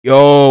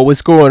Yo,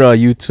 what's going on,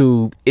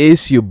 YouTube?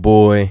 It's your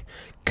boy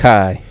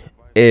Kai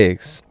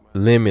X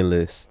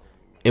Limitless,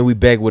 and we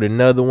back with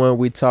another one.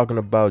 We talking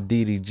about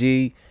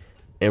DDG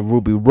and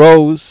Ruby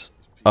Rose.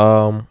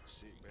 A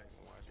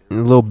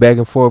little back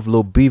and forth, a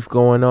little beef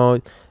going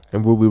on,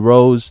 and Ruby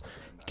Rose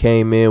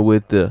came in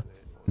with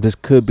this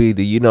could be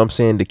the what I'm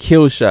saying, the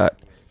kill shot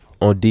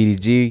on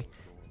DDG,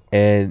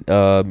 and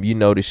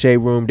the Shade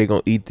Room, they're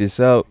gonna eat this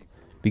up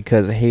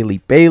because Haley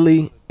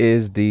Bailey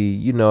is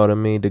the what I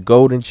mean, the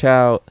golden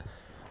child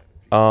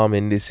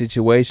in this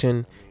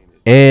situation.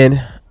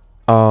 And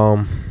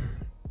um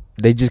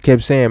they just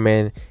kept saying,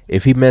 man,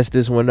 if he messed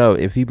this one up,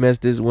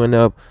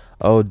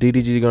 oh,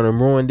 DDG gonna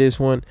ruin this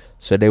one.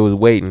 So they was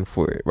waiting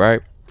for it,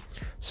 right?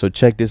 So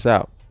check this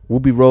out.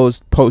 Ruby Rose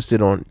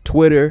posted on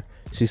Twitter.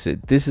 She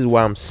said, "This is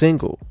why I'm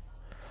single."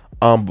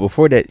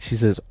 Before that, she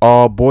says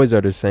all boys are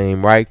the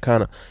same, right?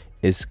 Kind of,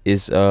 it's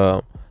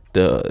the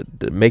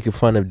making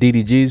fun of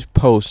DDG's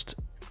post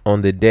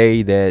on the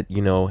day that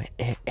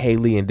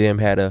Haley and them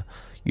had a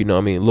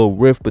little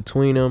rift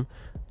between them.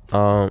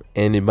 And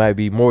it might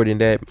be more than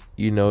that.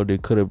 They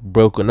could have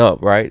broken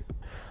up, right?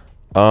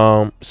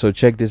 So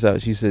check this out.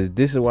 She says,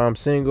 "This is why I'm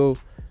single."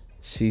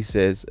 She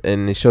says,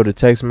 and they showed a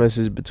text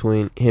message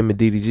between him and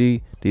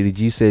DDG.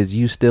 DDG says,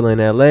 "You still in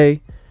LA?"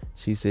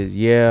 She says,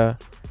 "Yeah."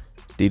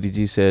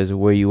 DDG says,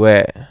 "Where you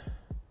at?"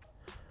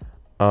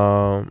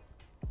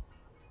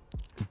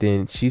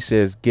 Then she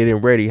says, "Getting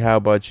ready. How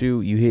about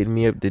you? You hitting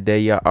me up the day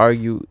y'all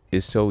argue.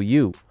 It's so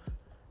you."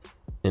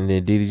 And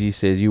then DDG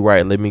says, "You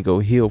right. Let me go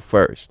heal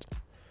first."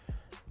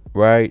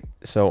 Right.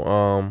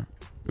 So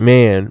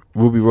man,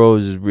 Ruby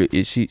Rose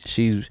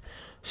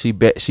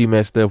she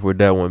messed up with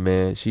that one,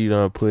 man. She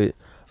done put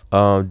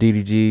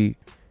DDG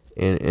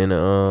in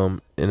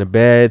a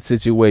bad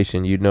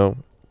situation.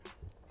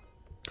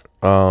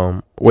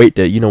 Wait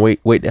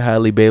to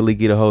Halle Bailey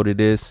get a hold of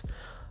this.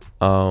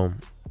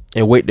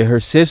 And wait to her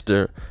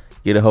sister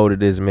get a hold of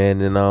this, man.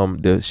 And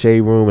the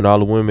Shade Room and all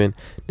the women,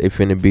 they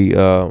finna be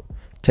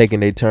taking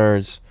their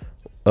turns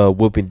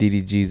whooping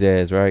DDG's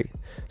ass, right?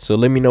 So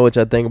let me know what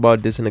y'all think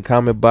about this in the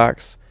comment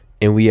box,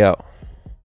 and we out.